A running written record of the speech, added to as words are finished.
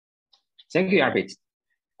Thank you, Abid.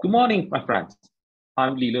 Good morning, my friends.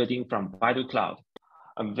 I'm Li Leding from Baidu Cloud.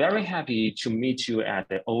 I'm very happy to meet you at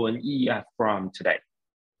the ONEF forum today.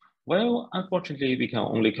 Well, unfortunately, we can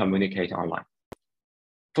only communicate online.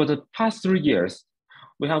 For the past 3 years,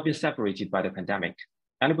 we have been separated by the pandemic,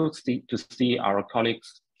 unable to see our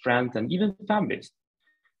colleagues, friends, and even families.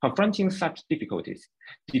 Confronting such difficulties,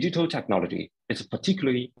 digital technology is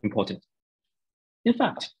particularly important. In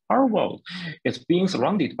fact, our world is being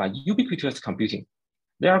surrounded by ubiquitous computing.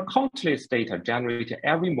 There are countless data generated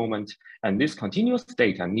every moment, and this continuous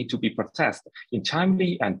data need to be processed in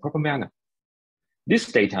timely and proper manner.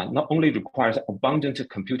 This data not only requires abundant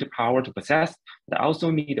computer power to process, but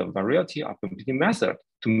also need a variety of computing methods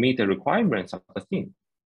to meet the requirements of the scene.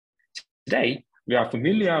 Today, we are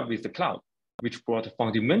familiar with the cloud, which brought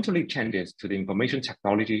fundamentally changes to the information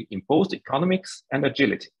technology in both economics and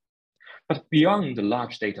agility. But beyond the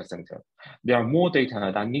large data center, there are more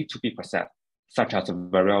data that need to be processed, such as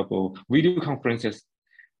variable video conferences,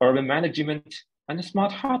 urban management, and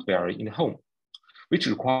smart hardware in the home, which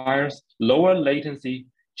requires lower latency,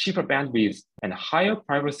 cheaper bandwidth, and higher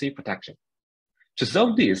privacy protection. To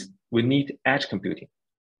solve this, we need edge computing.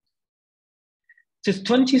 Since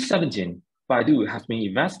 2017, Baidu has been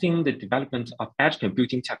investing in the development of edge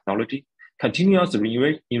computing technology,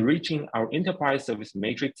 continuously enriching our enterprise service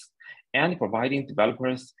matrix and providing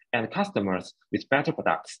developers and customers with better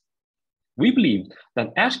products. We believe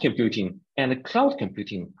that edge computing and cloud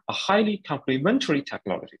computing are highly complementary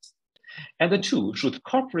technologies, and the two should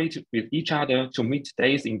cooperate with each other to meet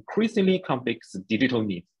today's increasingly complex digital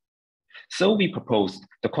needs. So we proposed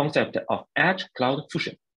the concept of edge cloud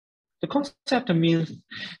fusion. The concept means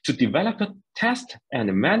to develop, test,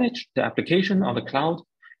 and manage the application on the cloud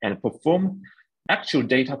and perform actual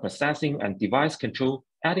data processing and device control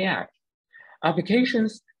at the edge.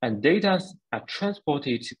 Applications and data are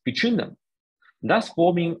transported between them, thus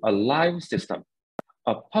forming a live system,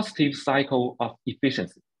 a positive cycle of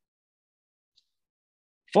efficiency.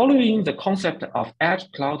 Following the concept of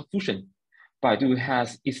edge cloud fusion, Baidu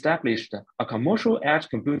has established a commercial edge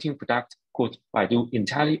computing product called Baidu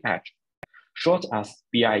IntelliEdge, short as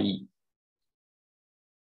BIE.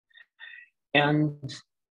 And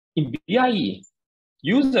in BIE,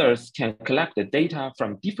 users can collect the data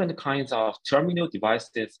from different kinds of terminal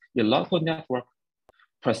devices in local network,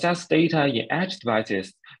 process data in edge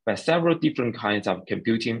devices by several different kinds of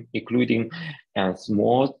computing, including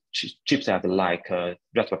small chipsets like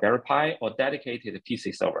Raspberry Pi or dedicated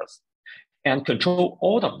PC servers, and control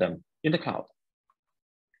all of them in the cloud.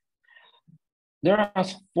 There are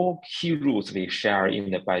 4 key rules we share in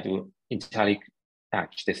the Baidu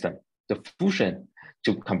IntelliEdge system. The fusion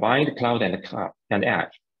to combine the cloud and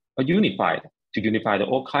edge, a unified to unify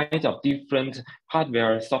all kinds of different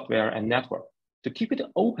hardware, software, and network, to keep it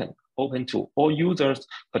open to all users,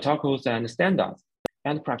 protocols, and standards,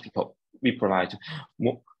 and practical. We provide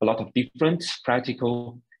a lot of different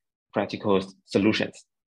practical solutions.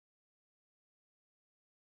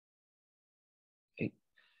 Okay.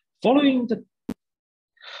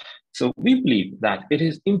 So we believe that it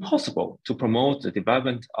is impossible to promote the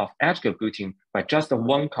development of edge computing by just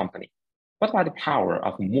one company, but by the power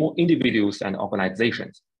of more individuals and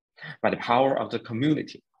organizations, by the power of the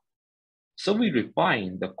community. So we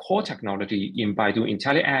refine the core technology in Baidu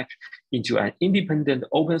IntelliEdge into an independent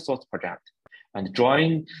open source project and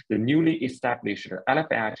join the newly established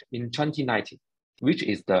LFEdge in 2019, which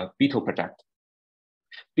is the Baetyl project.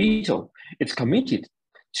 Baetyl is committed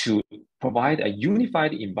to provide a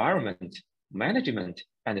unified environment, management,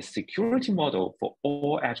 and security model for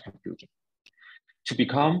all edge computing, to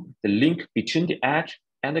become the link between the edge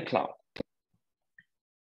and the cloud.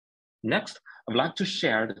 Next, I would like to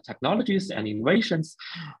share the technologies and innovations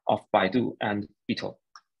of Baidu and Baetyl.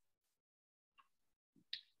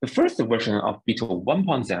 The first version of Baetyl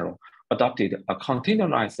 1.0 adopted a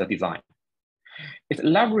containerized design. It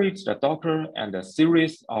leveraged the Docker and a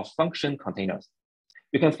series of function containers.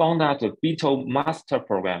 You can find that the Baetyl master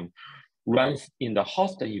program runs in the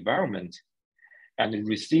host environment and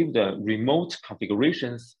receive the remote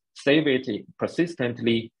configurations, save it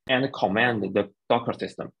persistently, and command the Docker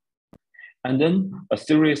system. And then a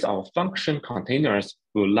series of function containers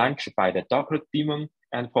will launch by the Docker daemon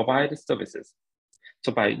and provide services.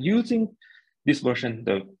 So by using this version,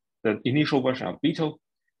 the initial version of Baetyl,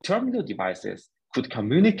 terminal devices could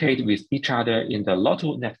communicate with each other in the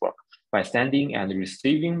local network by sending and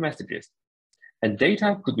receiving messages. And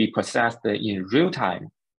data could be processed in real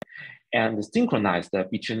time and synchronized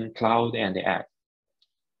between cloud and the edge.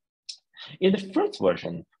 In the first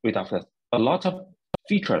version, we offer a lot of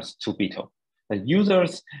features to Baetyl. The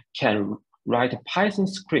users can write Python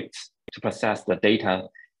scripts to process the data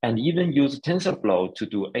and even use TensorFlow to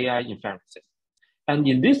do AI inferences. And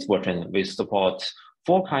in this version, we support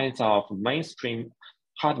 4 kinds of mainstream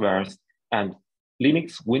hardwares and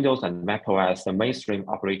Linux, Windows, and macOS, the mainstream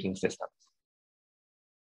operating systems.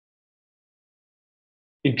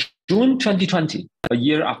 In June 2020, a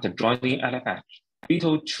year after joining LFH,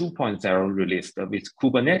 Baetyl 2.0 released with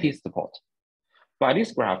Kubernetes support. By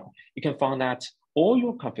this graph, you can find that all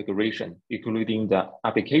your configuration, including the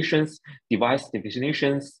applications, device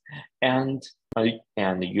definitions, and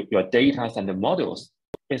your data and the models,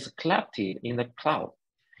 is collected in the cloud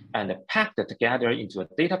and packed together into a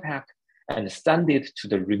data pack and send it to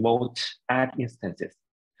the remote edge instances.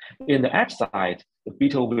 In the edge side, the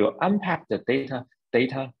Baetyl will unpack the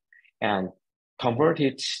data and convert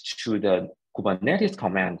it to the Kubernetes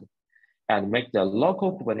command and make the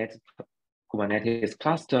local Kubernetes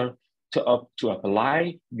cluster to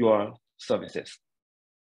apply your services.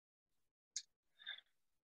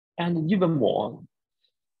 And even more,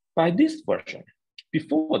 by this version,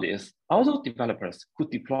 before this, although developers could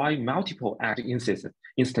deploy multiple edge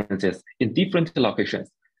instances in different locations,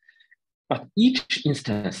 but each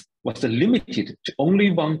instance was limited to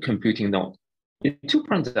only one computing node. In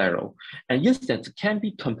 2.0, an instance can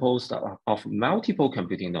be composed of multiple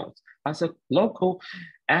computing nodes as a local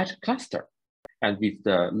edge cluster, and with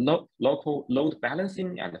the local load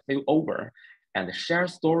balancing and failover and shared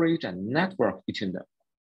storage and network between them.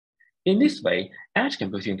 In this way, edge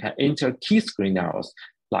computing can enter key scenarios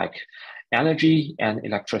like energy and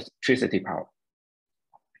electricity power.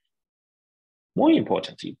 More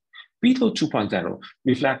importantly, Baetyl 2.0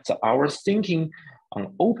 reflects our thinking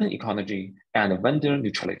on open ecology and vendor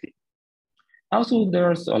neutrality. Also,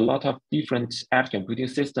 there's a lot of different edge computing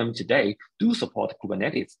systems today do support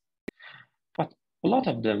Kubernetes, but a lot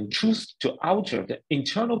of them choose to alter the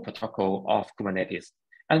internal protocol of Kubernetes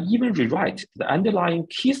and even rewrite the underlying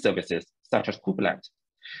key services such as kubelet,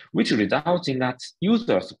 which results in that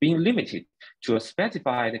users being limited to a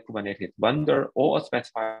specified Kubernetes vendor or a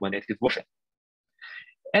specified Kubernetes version.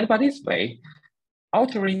 And by this way,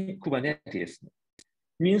 altering Kubernetes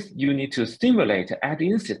means you need to simulate edge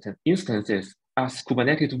instances as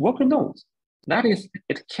Kubernetes worker nodes. That is,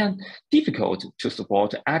 it can be difficult to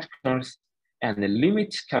support edge clusters and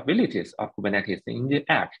limit capabilities of Kubernetes in the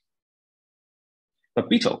edge. But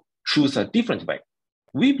Baetyl chooses a different way.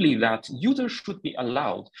 We believe that users should be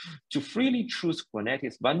allowed to freely choose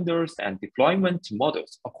Kubernetes vendors and deployment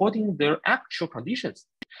models according to their actual conditions.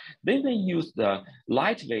 They may use the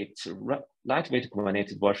lightweight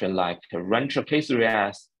Kubernetes version like Rancher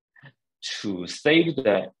K3s to save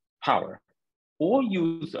the power, or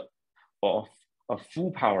use a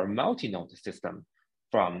full power multi-node system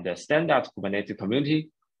from the standard Kubernetes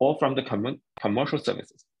community or from the commercial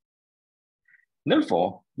services.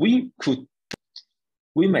 Therefore, we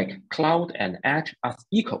make cloud and edge as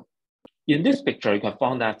equal. In this picture, you can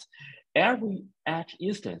find that every edge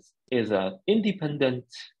instance is an independent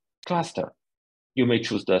cluster. You may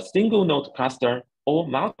choose the single node cluster or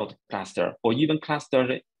multi-node cluster, or even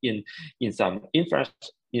clustered in some other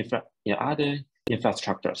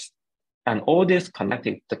infrastructures. And all this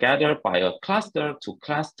connected together by a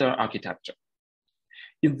cluster-to-cluster architecture.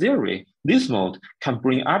 In theory, this mode can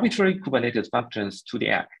bring arbitrary Kubernetes functions to the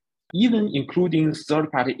edge, even including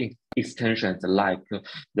third-party extensions like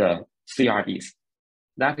the CRDs.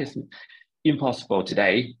 That is impossible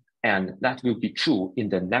today, and that will be true in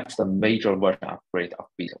the next major version upgrade of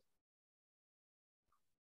Baetyl.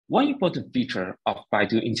 One important feature of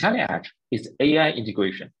Baidu IntelliEdge is AI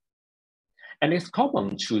integration. And it's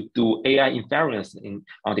common to do AI inference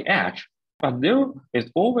on the edge, but there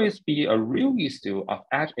is always be a real issue of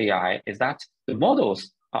edge AI is that the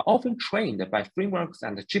models are often trained by frameworks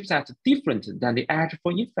and chipsets different than the edge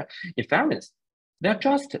for inference. They're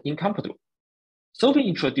just incompatible. So we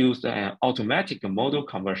introduced an automatic model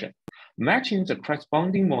conversion, matching the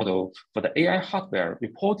corresponding model for the AI hardware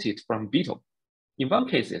reported from Baetyl. In one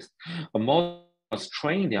case, a model was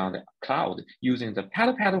trained on the cloud using the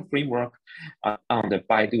Baetyl framework on the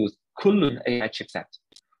Baidu's Kunlun AI chipset,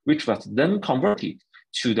 which was then converted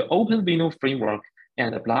to the OpenVINO framework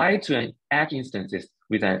and applied to an edge instances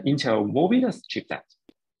with an Intel Mobilus chipset.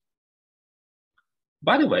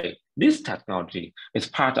 By the way, this technology is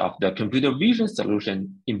part of the computer vision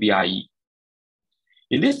solution in BIE.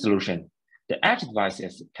 In this solution, the edge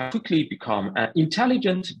devices can quickly become an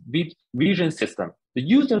intelligent vision system. The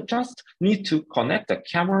user just needs to connect the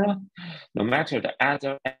camera, no matter the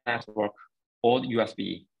Ether network or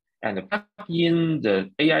USB, and plug in the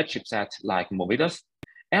AI chipset like Mobilus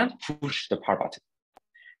and push the power button.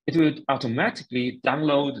 It will automatically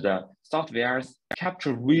download the softwares,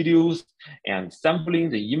 capture videos, and sampling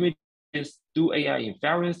the images, do AI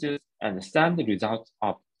inferences, and send the results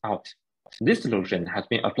out. This solution has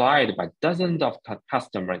been applied by dozens of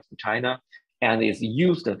customers in China and is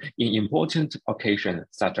used in important occasions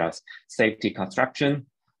such as safety construction,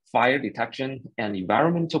 fire detection, and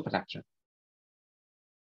environmental protection.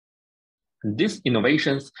 These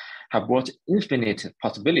innovations have brought infinite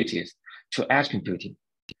possibilities to edge computing.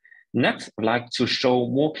 Next, I'd like to show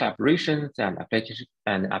more collaborations and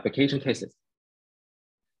application cases.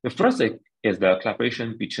 The first is the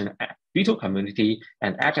collaboration between Baetyl community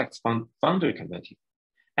and Ajax Foundry community.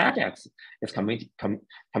 Ajax is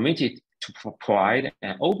committed to provide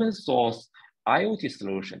an open source IoT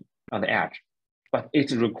solution on the edge, but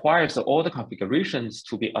it requires all the configurations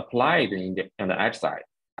to be applied on the edge side.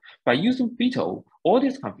 By using Baetyl, all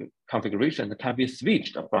these configurations can be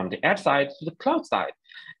switched from the edge side to the cloud side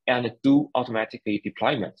and do automatically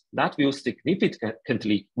deployment. That will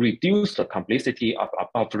significantly reduce the complexity of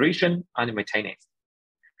operation and maintenance.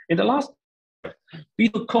 In the last year,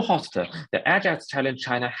 Baetyl co-hosted the Ajax Challenge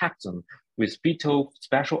China Hackathon with Baetyl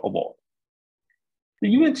Special Award.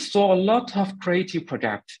 The event saw a lot of creative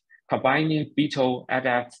projects combining Baetyl,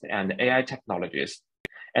 Ajax, and AI technologies.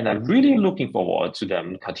 And I'm really looking forward to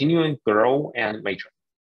them continuing to grow and mature.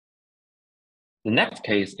 The next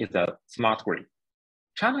case is the smart grid.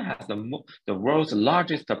 China has the world's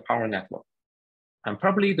largest power network, and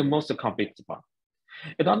probably the most complex one.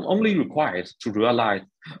 It not only requires to realize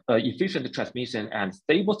efficient transmission and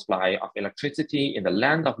stable supply of electricity in the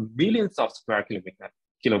land of millions of square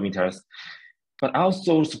kilometers, but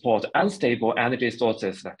also support unstable energy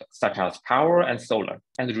sources such as power and solar,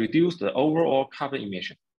 and reduce the overall carbon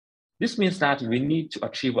emission. This means that we need to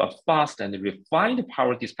achieve a fast and refined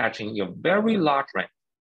power dispatching in a very large range.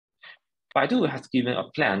 Baidu has given a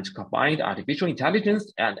plan to combine artificial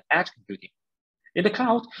intelligence and edge computing. In the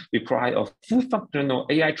cloud, we provide a full functional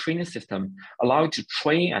AI training system, allowing to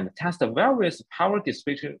train and test the various power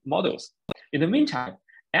distribution models. In the meantime,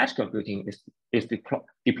 edge computing is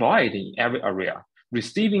deployed in every area,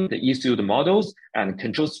 receiving the issued models and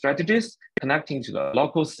control strategies, connecting to the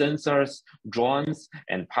local sensors, drones,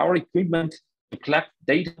 and power equipment to collect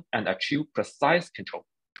data and achieve precise control.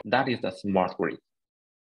 That is the smart grid.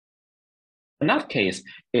 Another case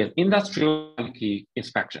is industrial quality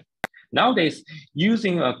inspection. Nowadays,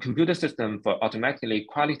 using a computer system for automatically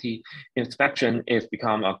quality inspection is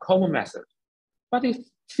become a common method, but it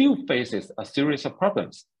still faces a series of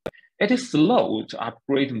problems. It is slow to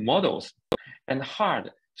upgrade models and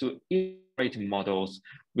hard to integrate models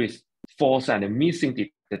with false and missing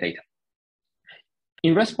data.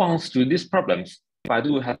 In response to these problems,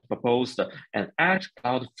 Baidu has proposed an edge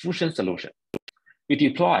cloud fusion solution. We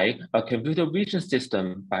deploy a computer vision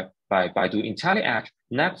system by Baidu IntelliEdge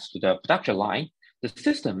next to the production line. The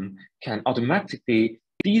system can automatically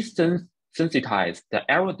desensitize the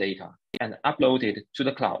error data and upload it to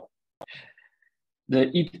the cloud. The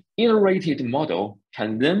iterated model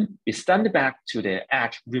can then be sent back to the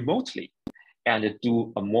edge remotely and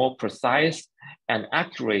do a more precise and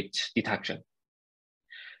accurate detection.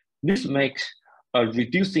 This makes a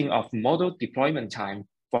reducing of model deployment time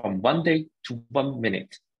from 1 day to 1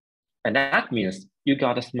 minute. And that means you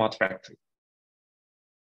got a smart factory.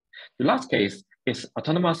 The last case is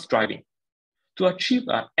autonomous driving. To achieve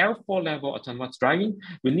an L4 level autonomous driving,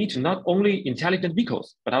 we need not only intelligent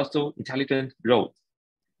vehicles, but also intelligent roads.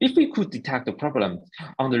 If we could detect the problem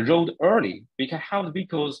on the road early, we can help the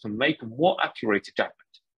vehicles to make more accurate judgment.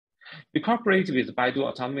 We cooperate with Baidu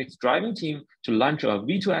autonomous driving team to launch a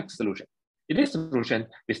V2X solution. In this solution,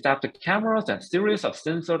 we step the cameras and series of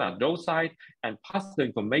sensors on the roadside and pass the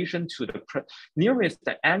information to the nearest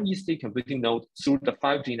NEC computing node through the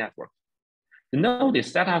 5G network. The node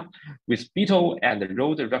is set up with Baetyl and the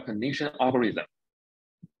road recognition algorithm.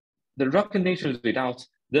 The recognition results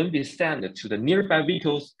then be sent to the nearby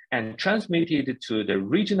vehicles and transmitted to the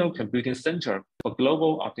regional computing center for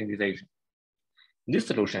global optimization. This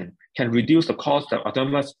solution can reduce the cost of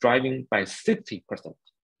autonomous driving by 60%.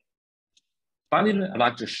 Finally, I'd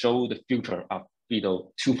like to show the future of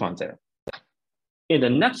Baetyl 2.0. In the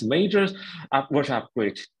next major version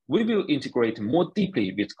upgrade, we will integrate more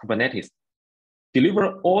deeply with Kubernetes,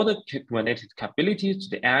 deliver all the Kubernetes capabilities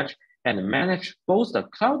to the edge, and manage both the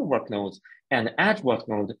cloud workloads and edge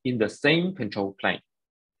workload in the same control plane.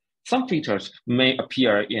 Some features may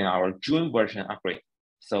appear in our June version upgrade,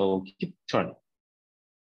 so keep turning.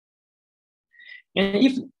 And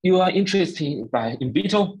if you are interested in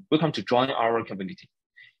Baetyl, welcome to join our community.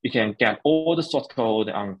 You can get all the source code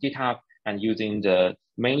on GitHub and using the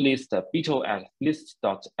main list Baetyl at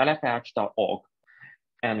list.lfh.org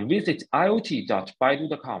and visit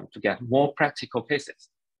iot.baidu.com to get more practical cases.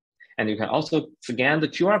 And you can also scan the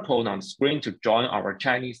QR code on the screen to join our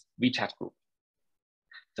Chinese WeChat group.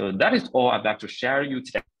 So that is all I'd like to share you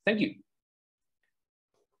today. Thank you.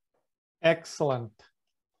 Excellent.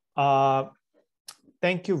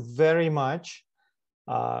 Thank you very much.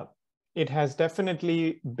 It has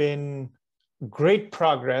definitely been great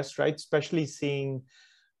progress, right? Especially seeing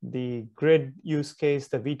the grid use case,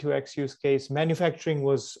 the V2X use case. Manufacturing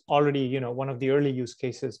was already, one of the early use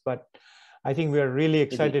cases, but I think we are really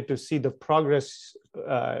excited to see the progress,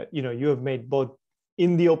 you have made both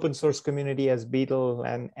in the open source community as Baetyl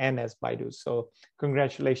and as Baidu. So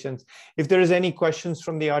congratulations. If there is any questions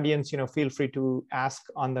from the audience, feel free to ask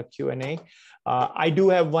on the Q&A. I do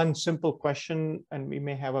have one simple question, and we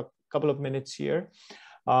may have a couple of minutes here,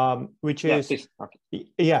 which is,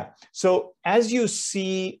 yeah. So as you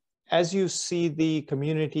see the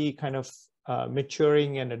community kind of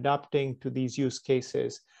maturing and adapting to these use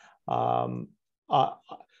cases, how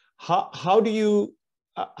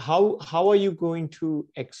are you going to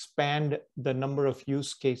expand the number of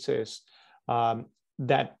use cases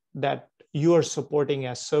that you are supporting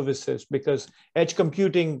as services? Because edge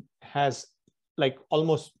computing has like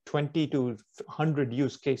almost 20 to 100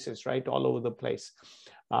 use cases, right, all over the place.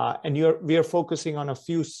 And we are focusing on a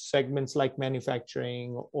few segments like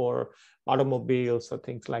manufacturing or automobiles or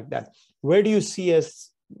things like that. Where do you see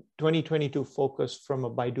as 2022 focus from a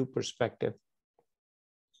Baidu perspective?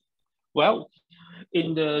 Well,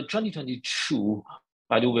 in the 2022,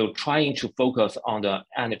 Baidu will trying to focus on the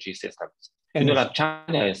energy systems. You know that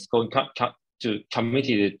China is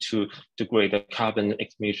committed to create a carbon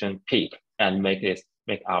emission peak and make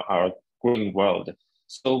our growing world.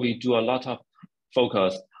 So we do a lot of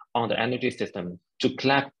focus on the energy system to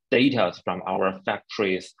collect data from our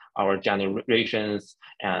factories, our generations,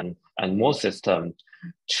 and more systems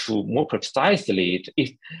to more precisely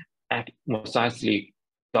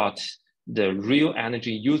got the real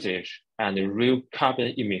energy usage and the real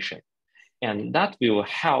carbon emission. And that will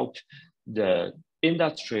help the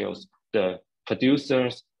industrials, the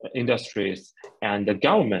producers, industries, and the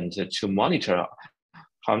government to monitor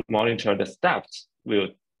the steps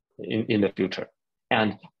in the future.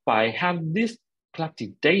 And by having this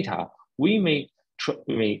collected data, we may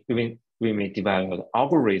develop an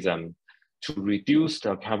algorithm to reduce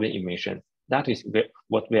the carbon emission. That is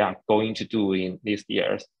what we are going to do in these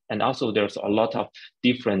years. And also there's a lot of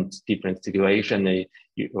different situations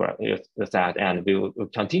you said, and we will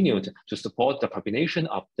continue to support the combination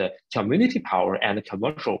of the community power and the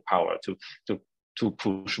commercial power to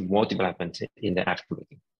push more development in the edge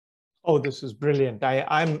computing. Oh, this is brilliant.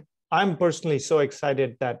 I'm personally so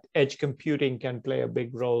excited that edge computing can play a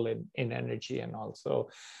big role in energy. And also,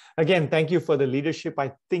 again, thank you for the leadership.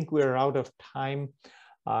 I think we're out of time.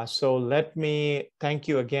 So let me thank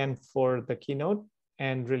you again for the keynote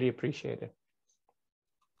and really appreciate it.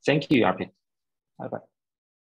 Thank you, Arpit. Bye-bye.